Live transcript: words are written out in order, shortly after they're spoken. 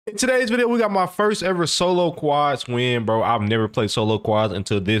In today's video, we got my first ever solo quads win, bro. I've never played solo quads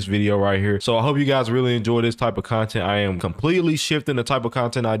until this video right here. So I hope you guys really enjoy this type of content. I am completely shifting the type of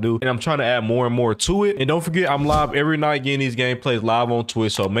content I do, and I'm trying to add more and more to it. And don't forget, I'm live every night getting these gameplays live on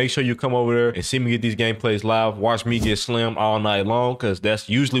Twitch. So make sure you come over there and see me get these gameplays live. Watch me get slammed all night long, because that's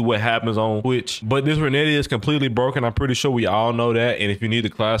usually what happens on Twitch. But this Renetti is completely broken. I'm pretty sure we all know that. And if you need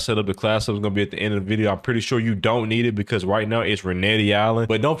the class setup, the class setup is going to be at the end of the video. I'm pretty sure you don't need it because right now it's Renetti Island.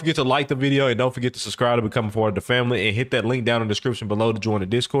 But don't forget to like the video and don't forget to subscribe to become a part of the family and hit that link down in the description below to join the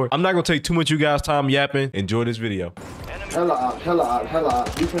Discord. I'm not gonna take too much of you guys' time yapping. Enjoy this video. Hella up.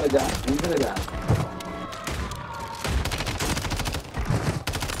 You finna die.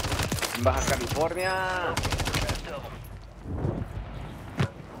 Baja California.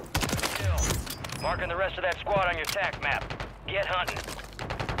 Marking the rest of that squad on your TAC map. Get hunting.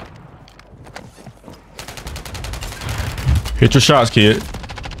 Hit your shots, kid.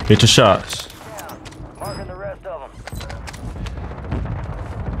 Hit your shots. Marking the rest of them.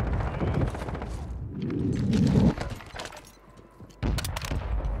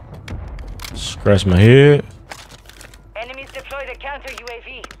 Scratch my head. Enemies deployed a counter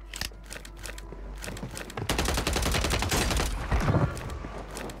UAV.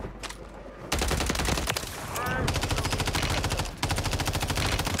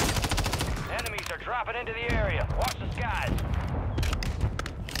 Enemies are dropping into the area. Watch the skies.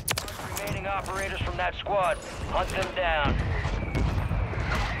 Remaining operators from that squad. Hunt them down.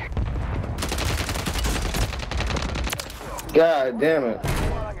 God damn it.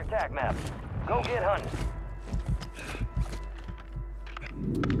 Squad on your TAC map. Go get hunting.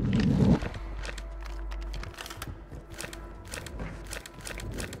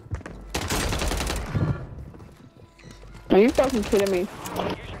 Are you fucking kidding me? Use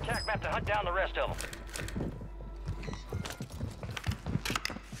your TAC map to hunt down the rest of them.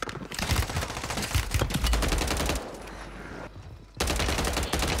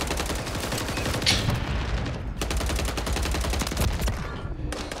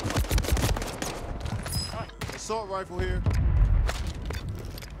 Assault rifle here.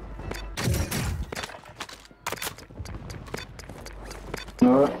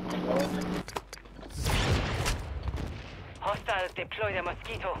 Hostiles deploy the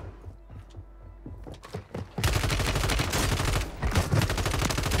mosquito.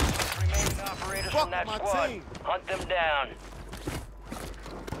 Remaining operators from that squad. Team. Hunt them down.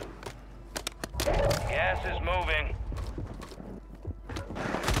 Gas is moving.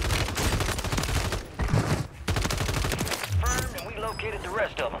 Confirmed, and we located the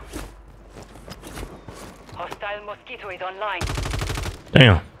rest of them. Hostile mosquito is online.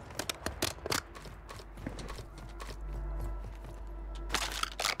 Damn.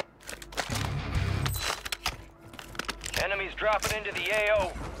 Enemies dropping into the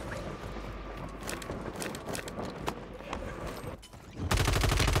AO.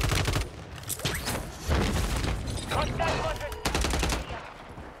 Hostile bunze.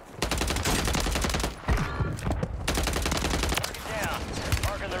 Target down.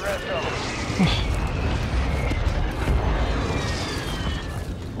 Marking the rest of them.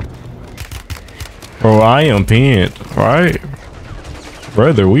 Bro, I am pinned, right?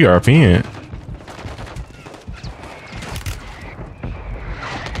 Brother, we are pinned.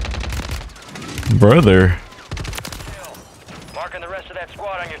 Brother. Marking the rest of that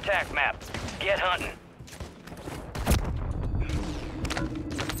squad on your TAC map. Get hunting.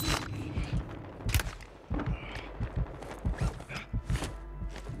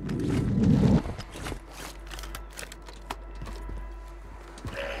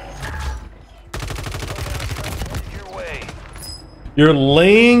 Your way. You're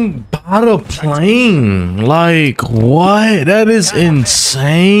laying by the plane. Like, what? That is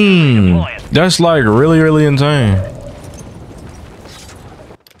insane. That's like really, really insane.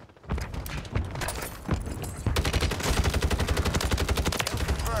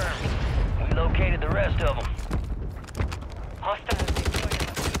 Confirmed. We located the rest of them. Hostiles deployed a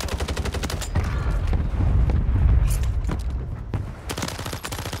mosquito.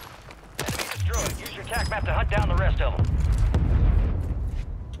 Enemy destroyed. Use your TAC map to hunt down the rest of them.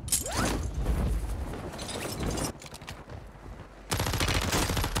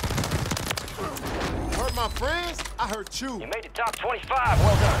 Hurt my friends? I hurt you. You made the top 25.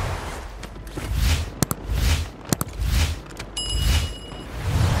 Well done.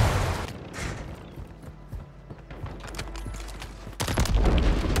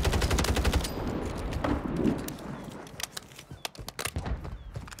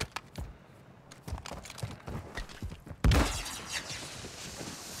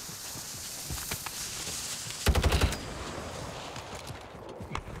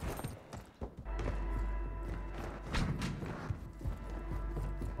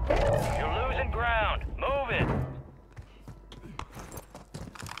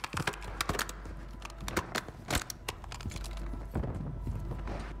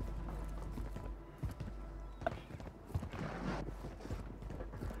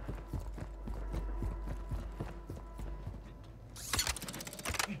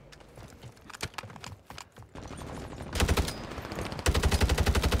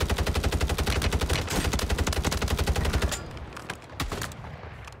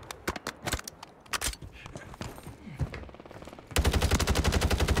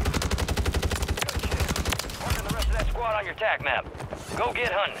 attack map. Go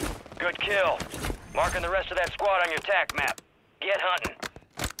get hunting. Good kill. Marking the rest of that squad on your attack map. Get hunting.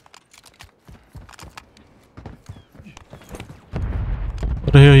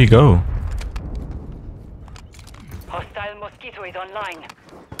 Where the hell you go? Hostile mosquito is online.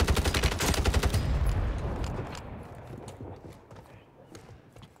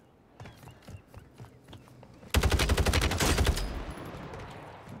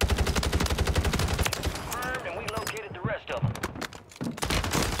 Confirmed, and we located the rest of them.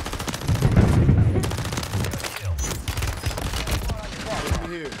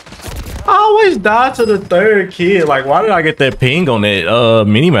 Over here. I always die to the third kid. Like, why did I get that ping on that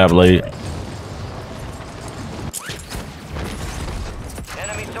mini map late?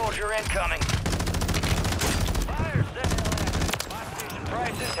 Enemy soldier incoming. Fire set. Buy station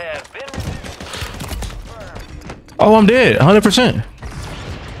prices have been reduced. Oh, I'm dead. 100%.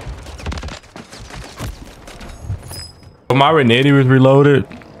 My Renetti was reloaded.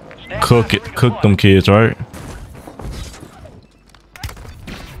 Cook it. Cook them kids, right?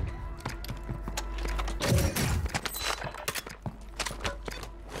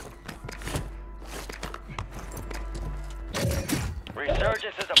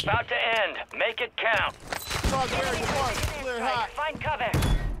 Resurgence is about to end. Make it count. Target area marked. Clear hot. Find cover.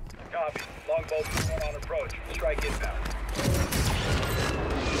 Copy. Longbow on approach. Strike inbound.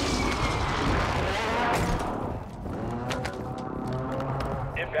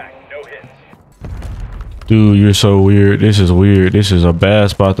 Impact. No hits. Dude, you're so weird. This is weird. This is a bad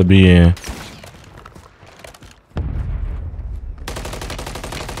spot to be in.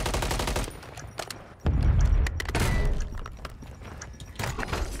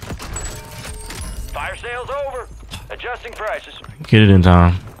 Fire sales over. Adjusting prices. Get it in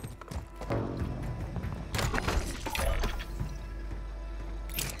time.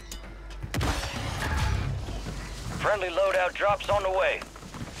 Friendly loadout drops on the way.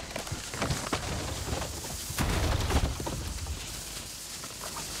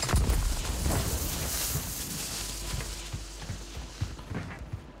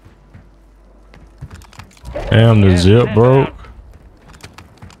 Damn, the zip broke.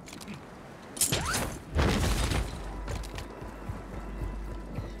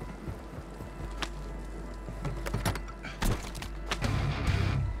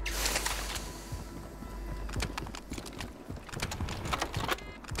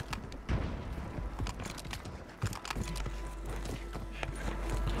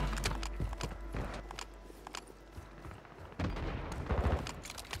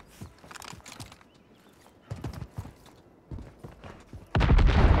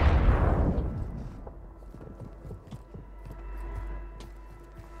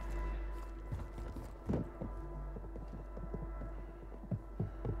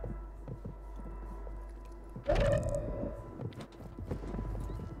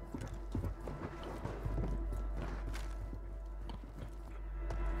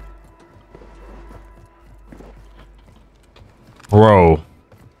 Bro.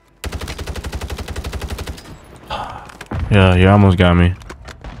 Yeah, you almost got me.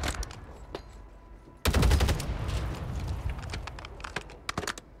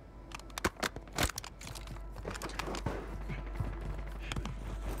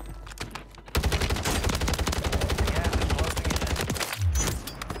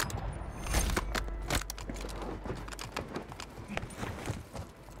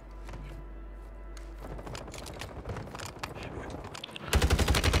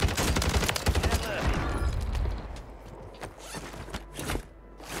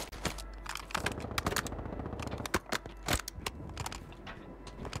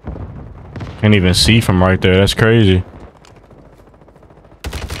 Can't even see from right there. That's crazy.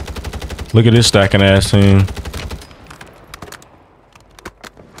 Look at this stacking ass team.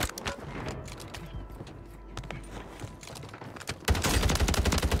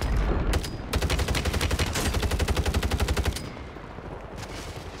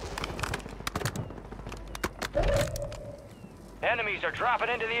 Enemies are dropping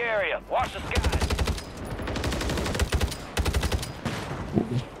into the area. Watch the skies.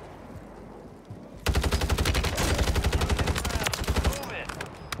 Move it.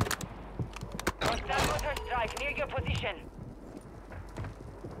 Hostile motor strike near your position.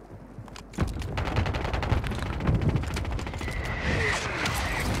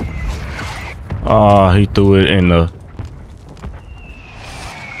 Ah, he threw it in the...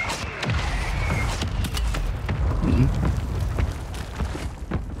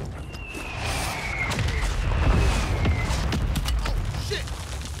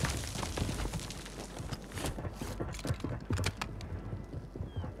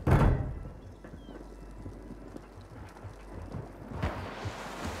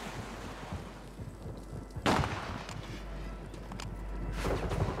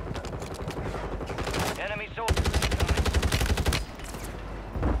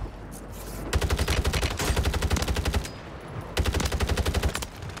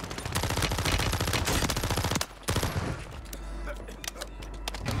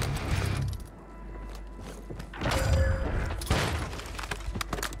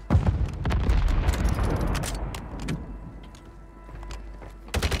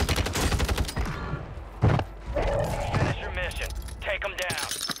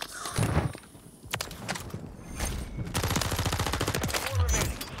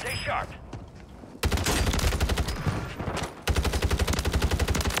 sharp.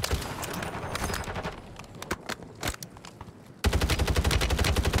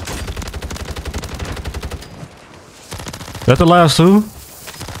 That the last two?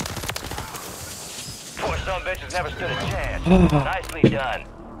 Poor some bitches never stood a chance. Nicely done.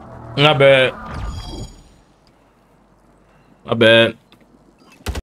 Not bad. Not bad.